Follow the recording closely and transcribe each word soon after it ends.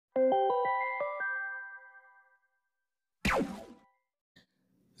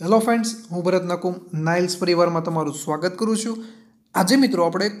Hello friends, हूँ Bharat नकुम Niles परिवार में तमारू स्वागत करूँ छूँ। आज मित्रों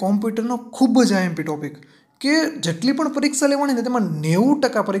આપણે કોમ્પ્યુટરનો ખૂબ જ આઈએમપી ટોપિક કે જેટલી પણ પરીક્ષા લેવાની ને તેમાં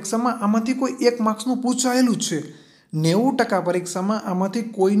 90% પરીક્ષામાં આમાંથી કોઈ એક માર્ક્સનું પૂછાયેલું જ છે। 90% પરીક્ષામાં આમાંથી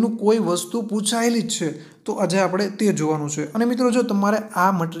કોઈનું કોઈ વસ્તુ પૂછાયેલી જ છે। તો આજે આપણે તે જોવાનું છે। અને મિત્રો જો તમારે આ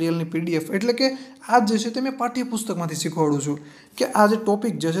મટીરિયલની પીડીએફ એટલે કે આ જે છે તે મેં પાઠ્યપુસ્તકમાંથી શીખવાડું છું કે આ જે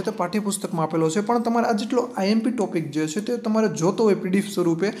ટોપિક જે છે તે પાઠ્યપુસ્તકમાં આપેલો છે, પણ તમારે આ જેટલો આઈએમપી ટોપિક જે છે તે તમારે જોતો હોય પીડીએફ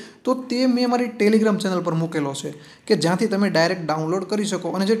સ્વરૂપે તો તે મેં મારી ટેલિગ્રામ ચેનલ પર મૂકેલો છે કે જ્યાંથી તમે ડાયરેક્ટ ડાઉનલોડ કરી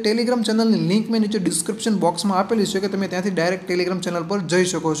શકો। અને જે ટેલિગ્રામ ચેનલની લિંક મેં નીચે ડિસ્ક્રિપ્શન બોક્સમાં આપેલી છે કે તમે ત્યાંથી ડાયરેક્ટ ટેલિગ્રામ ચેનલ પર જઈ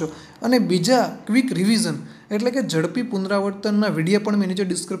શકો છો। અને બીજા ક્વિક રિવિઝન એટલે કે ઝડપી પુનરાવર્તનના વિડીયો પણ મેં નીચે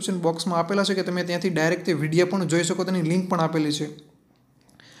ડિસ્ક્રિપ્શન બોક્સમાં આપેલા છે કે તમે ત્યાંથી ડાયરેક્ટ તે વિડીયો પણ જોઈ શકો, તેની લિંક પણ આપેલી છે।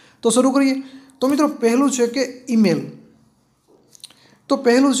 તો શરૂ કરીએ। તો મિત્રો પહેલું છે કે ઈમેલ। તો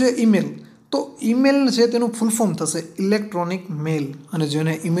પહેલું છે ઈમેલ। તો ઈમેલ છે તેનું ફૂલ ફોર્મ થશે ઇલેક્ટ્રોનિક મેલ, અને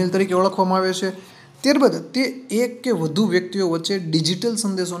જેને ઈમેલ તરીકે ઓળખવામાં આવે છે। ત્યારબાદ તે એક કે વધુ વ્યક્તિઓ વચ્ચે ડિજિટલ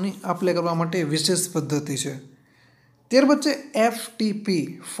સંદેશોની આપ-લે કરવા માટે વિશેષ પદ્ધતિ છે। ત્યારબાદ છે FTP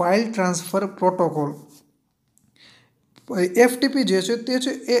file transfer protocol. FTP જે છે તે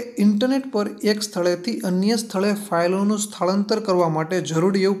છે એ ઇન્ટરનેટ પર એક સ્થળેથી અન્ય સ્થળે ફાઇલોનું સ્થળાંતર કરવા માટે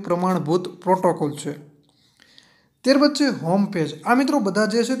જરૂરી એવું પ્રમાણભૂત પ્રોટોકોલ છે। ત્યારબાદ છે હોમ પેજ। આ મિત્રો બધા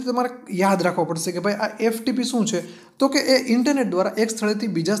જે છે તે તમારે યાદ રાખવા પડશે કે ભાઈ આ એફટીપી શું છે। તો કે એ ઇન્ટરનેટ દ્વારા એક સ્થળેથી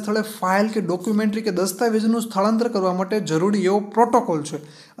બીજા સ્થળે ફાઇલ કે ડોક્યુમેન્ટરી કે દસ્તાવેજનું સ્થળાંતર કરવા માટે જરૂરી એવો પ્રોટોકોલ છે।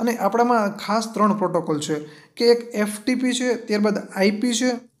 અને આપણામાં ખાસ 3 પ્રોટોકોલ છે કે એક એફટીપી છે, ત્યારબાદ આઈપી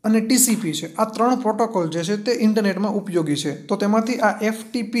છે અને ટીસીપી છે। આ 3 પ્રોટોકોલ જે છે તે ઇન્ટરનેટમાં ઉપયોગી છે। તો તેમાંથી આ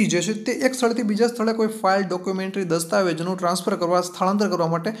એફટીપી જે છે તે એક સ્થળથી બીજા સ્થળે કોઈ ફાઇલ, ડોક્યુમેન્ટરી, દસ્તાવેજનું ટ્રાન્સફર કરવા, સ્થળાંતર કરવા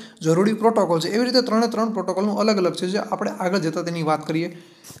માટે જરૂરી પ્રોટોકોલ છે। એવી રીતે 3 પ્રોટોકોલનું અલગ અલગ છે, જે આપણે આગળ જતાં તેની વાત કરીએ।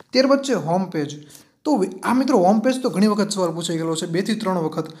 ત્યારબાદ છે હોમ પેજ। તો આ મિત્રો હોમ પેજ તો ઘણી વખત સવાલ પૂછાઈ ગયેલો છે, 2 થી 3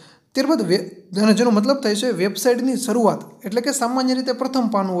 વખત। ત્યારબાદ જેનો મતલબ થાય છે વેબસાઇટની શરૂઆત, એટલે કે સામાન્ય રીતે પ્રથમ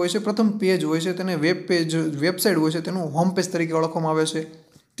પાનું હોય છે, પ્રથમ પેજ હોય છે, તેને વેબ પેજ, વેબસાઇટ હોય છે, તેનું હોમ પેજ તરીકે ઓળખવામાં આવે છે।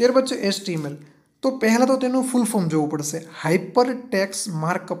 ત્યારબાદ છે એચટીએમએલ। તો પહેલાં તો તેનું ફૂલ ફોર્મ જોવું પડશે, હાઇપર ટેક્સ્ટ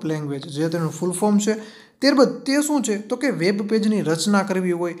માર્કઅપ લેંગ્વેજ, જે તેનું ફૂલ ફોર્મ છે। ત્યારબાદ તે શું છે તો કે વેબ પેજની રચના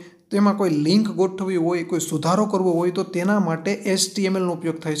કરવી હોય, તેમાં કોઈ લિંક ગોઠવવી હોય, કોઈ સુધારો કરવો હોય તો તેના માટે એચટીએમએલનો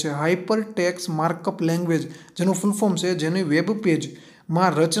ઉપયોગ થાય છે, હાઇપર ટેક્સ્ટ માર્કઅપ લેંગ્વેજ, જેનું ફૂલ ફોર્મ છે, જેની વેબ પેજમાં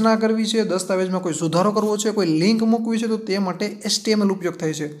રચના કરવી છે, દસ્તાવેજમાં કોઈ સુધારો કરવો છે, કોઈ લિંક મૂકવી છે, તો તે માટે એચટીએમએલ ઉપયોગ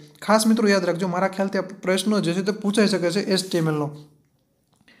થાય છે। ખાસ મિત્રો યાદ રાખજો, મારા ખ્યાલથી આ પ્રશ્ન જે છે તે પૂછાઈ શકે છે એચટીએમએલનો।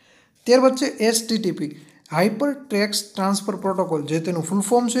 ત્યારબાદ છે HTTP hyper text transfer protocol, જે તેનું ફૂલ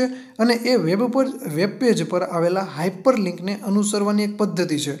ફોર્મ છે, અને એ વેબ પેજ પર આવેલા હાઇપર લિંકને અનુસરવાની એક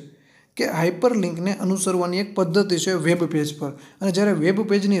પદ્ધતિ છે કે હાઇપર લિંકને અનુસરવાની એક પદ્ધતિ છે વેબ પેજ પર। અને જ્યારે વેબ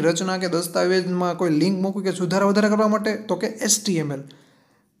પેજની રચના કે દસ્તાવેજમાં કોઈ લિંક મૂકવી કે સુધારા વધારા કરવા માટે તો કે એચટીએમએલ।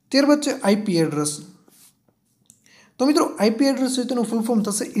 ત્યારબાદ છે આઈપી એડ્રેસ। તો મિત્રો આઈપી એડ્રેસ છે તેનું ફૂલ ફોર્મ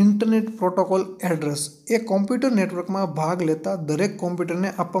થશે ઇન્ટરનેટ પ્રોટોકોલ એડ્રેસ। એ કોમ્પ્યુટર નેટવર્કમાં ભાગ લેતા દરેક કોમ્પ્યુટરને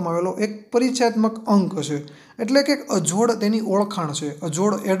આપવામાં આવેલો એક પરિચયાત્મક અંક છે, એટલે કે અજોડ તેની ઓળખાણ છે,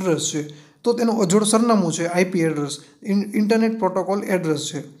 અજોડ એડ્રેસ છે। તો તેનું અજોડ સરનામું છે IP address, internet protocol address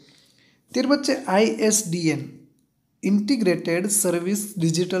છે। ત્યારબાદ છે આઈએસડીએન ઇન્ટિગ્રેટેડ સર્વિસ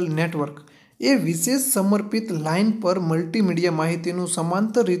ડિજિટલ નેટવર્ક। એ વિશેષ સમર્પિત લાઇન પર મલ્ટીમીડિયા માહિતીનું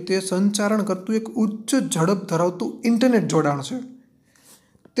સમાંતર રીતે સંચારણ કરતું એક ઉચ્ચ ઝડપ ધરાવતું ઇન્ટરનેટ જોડાણ છે।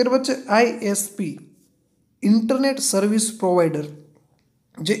 ત્યારબાદ છે આઈએસપી ઇન્ટરનેટ સર્વિસ પ્રોવાઈડર,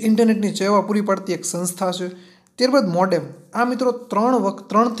 જે ઇન્ટરનેટની સેવા પૂરી પાડતી એક સંસ્થા છે। ત્યારબાદ મોડેમ। આ મિત્રો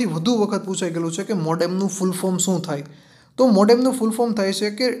 3 થી વધુ વખત પૂછાઈ ગયેલું છે કે મોડેમનું ફૂલ ફોર્મ શું થાય। તો મોડેમનું ફૂલ ફોર્મ થાય છે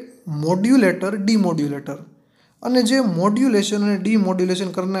કે મોડ્યુલેટર ડીમોડ્યુલેટર, અને જે મોડ્યુલેશન અને ડીમોડ્યુલેશન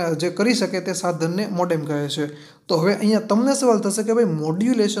જે કરી શકે તે સાધનને મોડેમ કહે છે। તો હવે અહીંયા તમને સવાલ થશે કે ભાઈ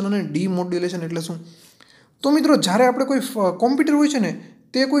મોડ્યુલેશન અને ડીમોડ્યુલેશન એટલે શું। તો મિત્રો જ્યારે આપણે કોઈ કોમ્પ્યુટર હોય છે ને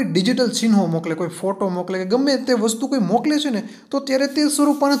તે કોઈ ડિજિટલ ચિહ્નો મોકલે, કોઈ ફોટો મોકલે કે ગમે તે વસ્તુ કોઈ મોકલે છે ને, તો ત્યારે તે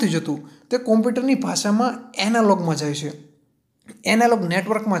સ્વરૂપમાં નથી જતું, તે કોમ્પ્યુટરની ભાષામાં એનાલોગમાં જાય છે, એનાલોગ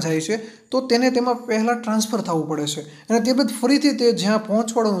નેટવર્કમાં જાય છે। તો તેને તેમાં પહેલાં ટ્રાન્સફર થવું પડે છે, અને ત્યારબાદ ફરીથી તે જ્યાં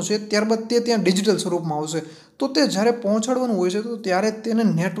પહોંચાડવાનું છે ત્યારબાદ તે ત્યાં ડિજિટલ સ્વરૂપમાં આવશે। તો તે જ્યારે પહોંચાડવાનું હોય છે તો ત્યારે તેને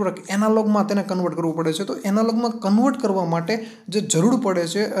નેટવર્ક એનાલોગમાં તેને કન્વર્ટ કરવું પડે છે। તો એનાલોગમાં કન્વર્ટ કરવા માટે જે જરૂર પડે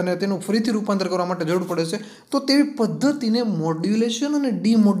છે અને તેનું ફરીથી રૂપાંતર કરવા માટે જરૂર પડે છે, તો તેવી પદ્ધતિને મોડ્યુલેશન અને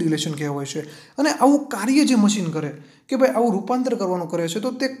ડીમોડ્યુલેશન કહેવાય છે। અને આવું કાર્ય જે મશીન કરે કે ભાઈ આવું રૂપાંતર કરવાનું કરે છે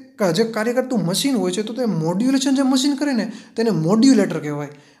તો તે જે કાર્ય કરતું મશીન હોય છે તો તે મોડ્યુલેશન જે મશીન કરે ને તેને મોડ્યુલેટર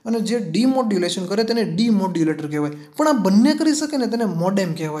કહેવાય, અને જે ડીમોડ્યુલેશન કરે તેને ડીમોડ્યુલેટર કહેવાય. પણ આ બંને કરી શકે ને તેને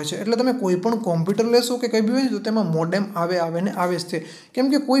મોડેમ કહેવાય છે. એટલે તમે કોઈ પણ કોમ્પ્યુટર લેશો કે કંઈ બી હોય તો તેમાં મોડેમ આવે ને આવે જ છે. કેમ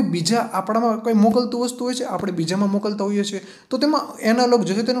કે કોઈ બીજા આપણામાં કંઈ મોકલતું વસ્તુ હોય છે, આપણે બીજામાં મોકલતા હોઈએ છીએ, તો તેમાં એનાલોગ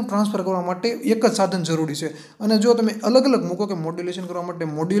જે છે તેનું ટ્રાન્સફર કરવા માટે એક જ સાધન જરૂરી છે. અને જો તમે અલગ અલગ મૂકો કે મોડ્યુલેશન કરવા માટે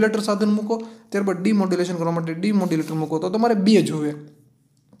મોડ્યુલેટર સાધન મૂકો, ત્યારબાદ ડીમોડ્યુલેશન કરવા માટે ડીમોડ્યુલેટર મૂકો, તો તમારે બે જોઈએ.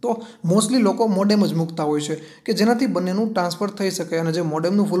 તો મોસ્ટલી લોકો મોડેમ જ મૂકતા હોય છે કે જેનાથી બંનેનું ટ્રાન્સફર થઈ શકે. અને જે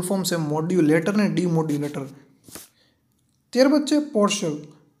મોડેમનું ફૂલ ફોર્મ છે મોડ્યુલેટર ને ડીમોડ્યુલેટર. ત્યારબાદ છે પોર્ટલ,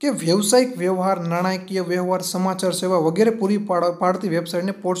 કે વ્યવસાયિક વ્યવહાર, નાણાકીય વ્યવહાર, સમાચાર સેવા વગેરે પૂરી પાડતી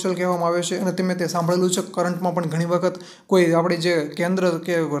વેબસાઇટને પોર્ટલ કહેવામાં આવે છે. અને તમે તે સાંભળેલું છે, કરંટમાં પણ ઘણી વખત કોઈ આપણી જે કેન્દ્ર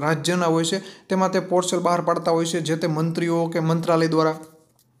કે રાજ્યના હોય છે તેમાં તે પોર્ટલ બહાર પાડતા હોય છે, જે તે મંત્રીઓ કે મંત્રાલય દ્વારા.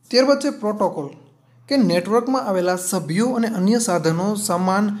 ત્યારબાદ છે પ્રોટોકોલ, કે નેટવર્કમાં આવેલા સભ્યો અને અન્ય સાધનો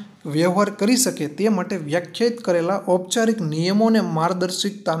સમાન વ્યવહાર કરી શકે તે માટે વ્યાખ્યાયિત કરેલા ઔપચારિક નિયમો અને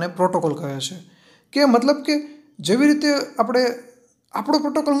માર્ગદર્શિકતાને પ્રોટોકોલ કહે છે. કે મતલબ કે જેવી રીતે આપણો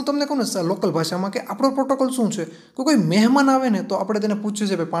પ્રોટોકોલ, હું તમને કહું ને લોકલ ભાષામાં, કે આપણો પ્રોટોકોલ શું છે, કે કોઈ મહેમાન આવે ને તો આપણે તેને પૂછીએ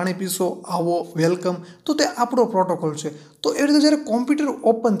છીએ ભાઈ પાણી પીશો, આવો, વેલકમ, તો તે આપણો પ્રોટોકોલ છે. તો એવી રીતે જ્યારે કોમ્પ્યુટર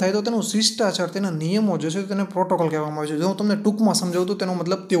ઓપન થાય તો તેનું શિષ્ટાચાર, તેના નિયમો જે છે તેને પ્રોટોકોલ કહેવામાં આવે છે. જો હું તમને ટૂંકમાં સમજાવું તો તેનો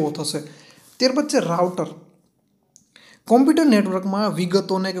મતલબ તેવો થશે. ત્યારબાદ છે રાઉટર. કોમ્પ્યુટર નેટવર્કમાં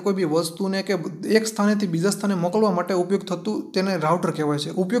વિગતોને કે કોઈ બી વસ્તુને કે એક સ્થાનેથી બીજા સ્થાને મોકલવા માટે ઉપયોગ થતું તેને રાઉટર કહેવાય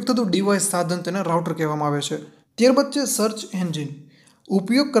છે. ઉપયોગ થતું ડિવાઇસ, સાધન, તેને રાઉટર કહેવામાં આવે છે. ત્યારબાદ છે સર્ચ એન્જિન.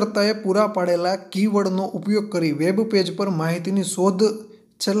 ઉપયોગકર્તાએ પૂરા પાડેલા કીવર્ડનો ઉપયોગ કરી વેબ પેજ પર માહિતીની શોધ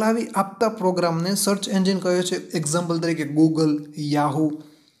ચલાવી આપતા પ્રોગ્રામને સર્ચ એન્જિન કહે છે. એક્ઝામ્પલ તરીકે ગૂગલ, યાહૂ.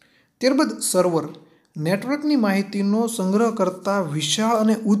 ત્યારબાદ સર્વર. નેટવર્કની માહિતીનો સંગ્રહ કરતા વિશાળ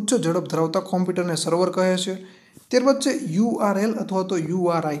અને ઉચ્ચ ઝડપ ધરાવતા કોમ્પ્યુટરને સર્વર કહે છે. ત્યારબાદ છે URL અથવા તો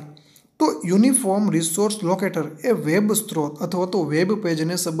URI. તો યુનિફોર્મ રિસોર્સ લોકેટર એ વેબ સ્ત્રોત અથવા તો વેબ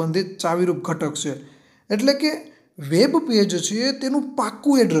પેજને સંબંધિત ચાવીરૂપ ઘટક છે. એટલે કે વેબ પેજ છે તેનું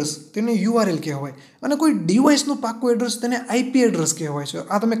પાક્કું એડ્રેસ તેને URL કહેવાય, અને કોઈ ડિવાઇસનું પાક્કું એડ્રેસ તેને IP એડ્રેસ કહેવાય છે.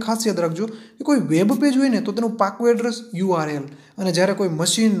 આ તમે ખાસ યાદ રાખજો કે કોઈ વેબ પેજ હોય ને તો તેનું પાક્કું એડ્રેસ URL, અને જ્યારે કોઈ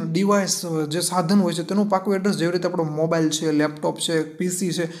મશીન, ડિવાઇસ, જે સાધન હોય છે તેનું પાક્કું એડ્રેસ, જેવી રીતે આપણો મોબાઈલ છે, લેપટોપ છે,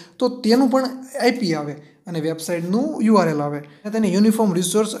 PC છે, તો તેનું પણ IP આવે અને વેબસાઇટનું URL આવે. અને તેને યુનિફોર્મ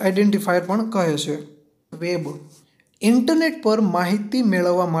રિસોર્સ આઇડેન્ટિફાયર પણ કહે છે. વેબ ઇન્ટરનેટ પર માહિતી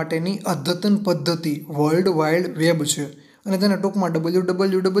મેળવવા માટેની અદ્યતન પદ્ધતિ વર્લ્ડ વાઇડ વેબ છે, અને તેને ટૂંકમાં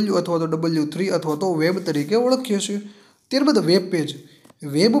www અથવા તો W3 અથવા તો વેબ તરીકે ઓળખીએ છીએ. ત્યારબાદ વેબ પેજ.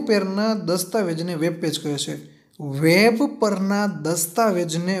 વેબ પરના દસ્તાવેજને વેબ પેજ કહે છે. વેબ પરના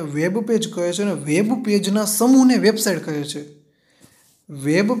દસ્તાવેજને વેબ પેજ કહે છે, અને વેબ પેજના સમૂહને વેબસાઇટ કહે છે.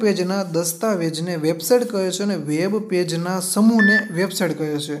 વેબ પેજના દસ્તાવેજને વેબસાઇટ કહે છે, અને વેબ પેજના સમૂહને વેબસાઇટ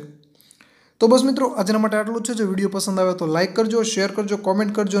કહે છે. તો બસ મિત્રો, આજના માટે આટલું જ છે. જો વિડીયો પસંદ આવે તો લાઇક કરજો, શેર કરજો,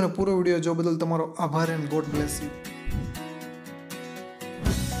 કોમેન્ટ કરજો, અને પૂરો વિડીયો જોવા બદલ તમારો આભાર એન્ડ ગોડ બ્લેસ યુ.